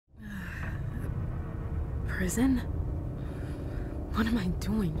prison? What am I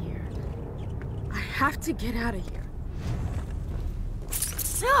doing here? I have to get out of here.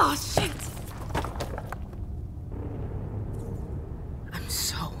 Oh, shit! I'm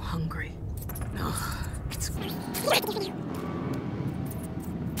so hungry. Ugh, it's...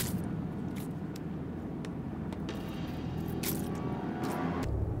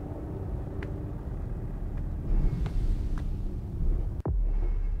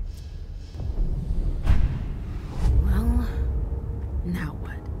 Well, now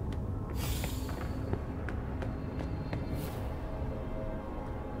what?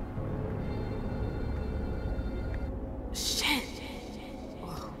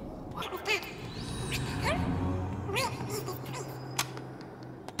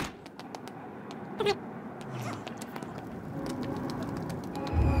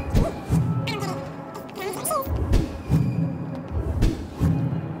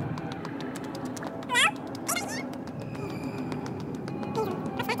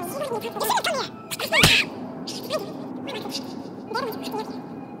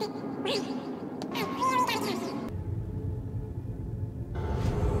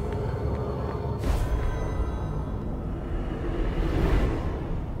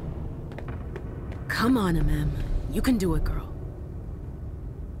 Come on, Emem. You can do it, girl.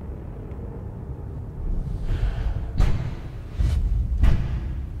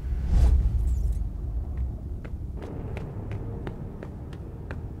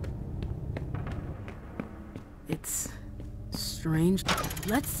 It's strange.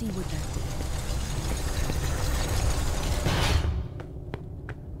 Let's see what that did.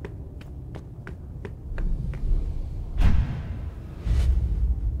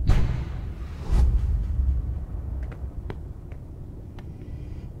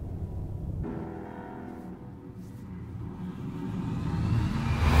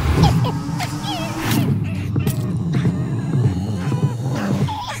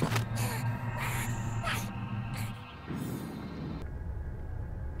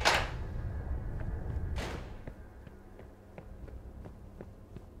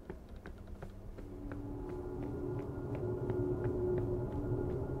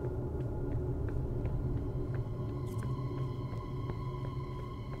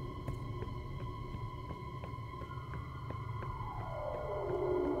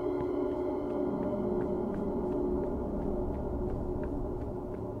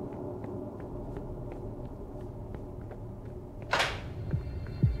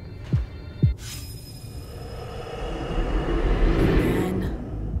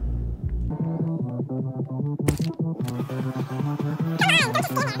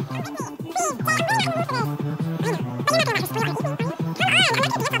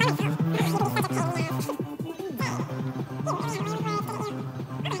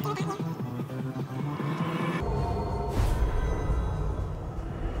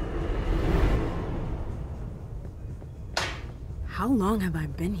 How long have I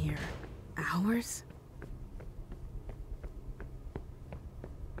been here? Hours?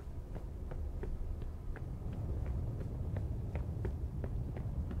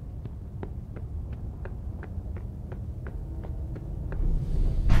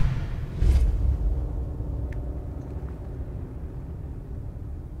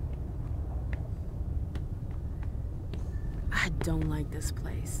 I don't like this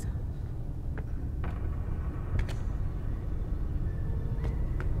place.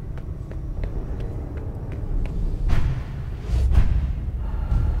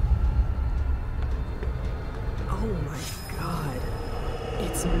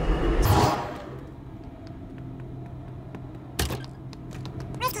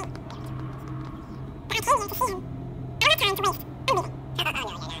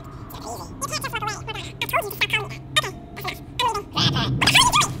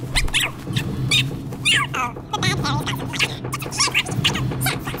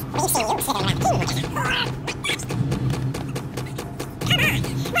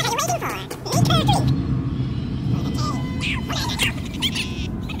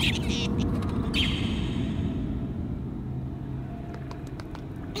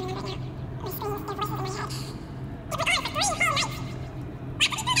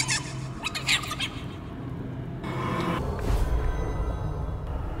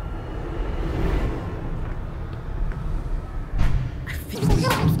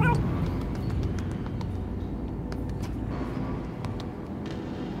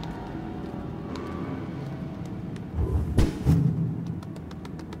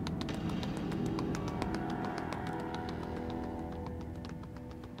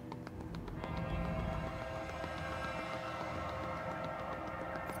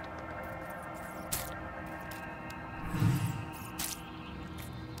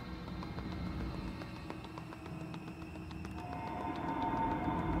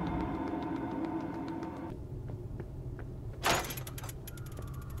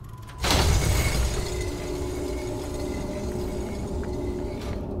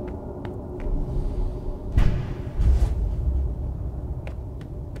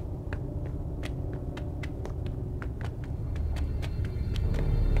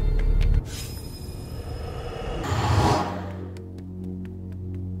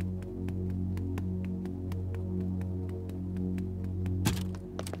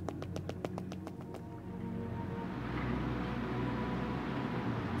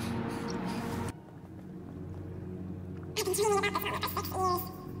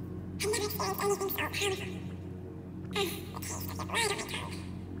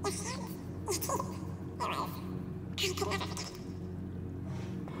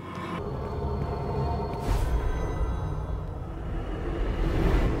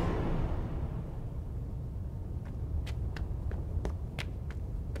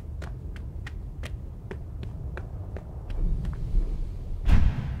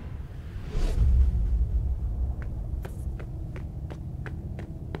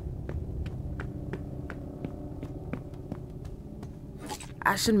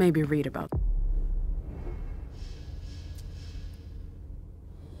 I should maybe read about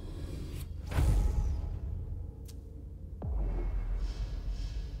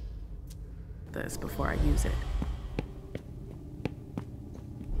this before I use it.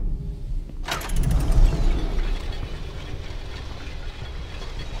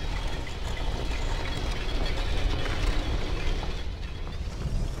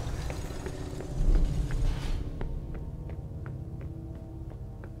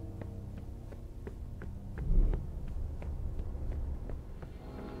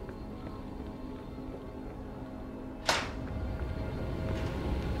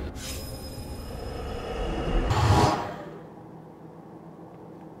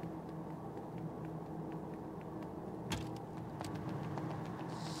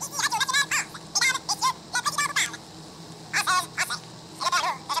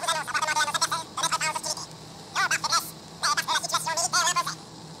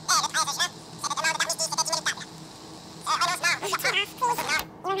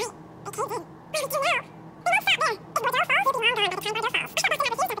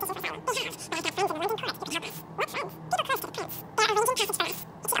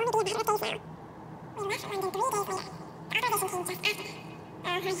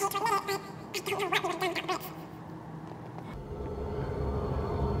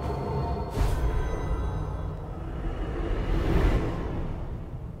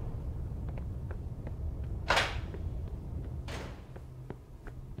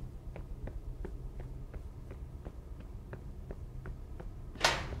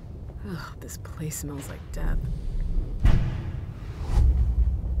 Ugh, this place smells like death.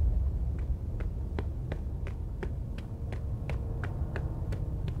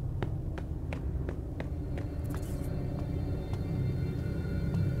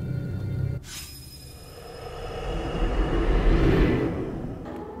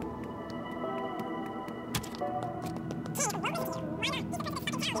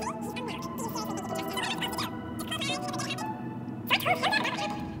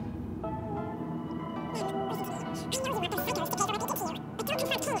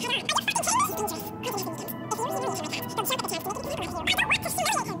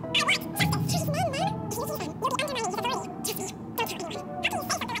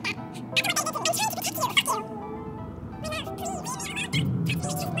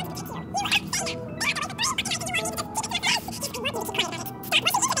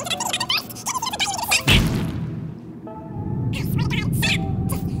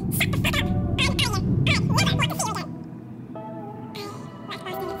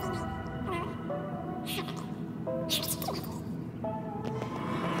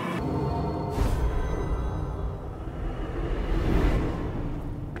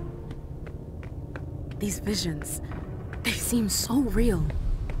 These visions, they seem so real,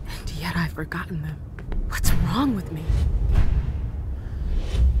 and yet I've forgotten them. What's wrong with me?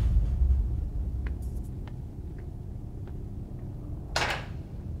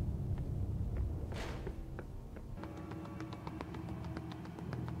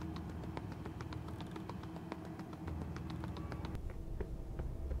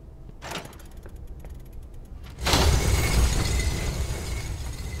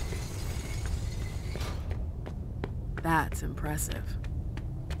 That's impressive.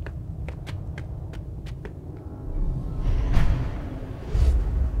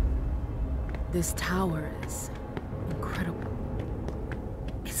 This tower is incredible.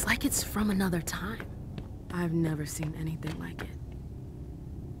 It's like it's from another time. I've never seen anything like it.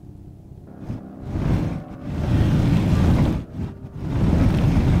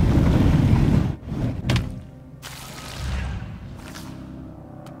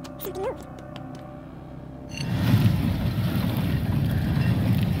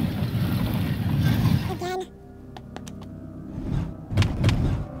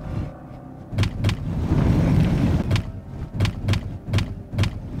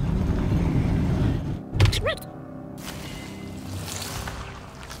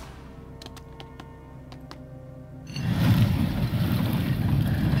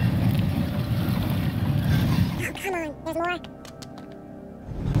 Come on, there's more.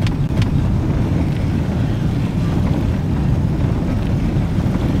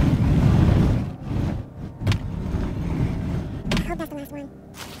 I hope that's the last one.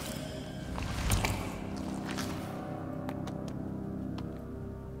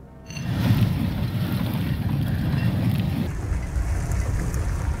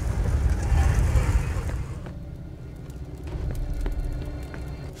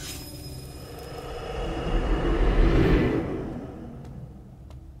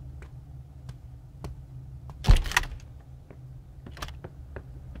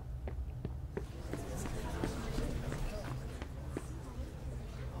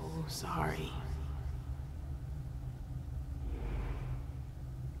 Sorry.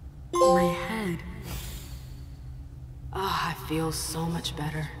 My head. Ah, I feel so much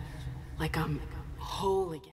better. Like I'm whole again.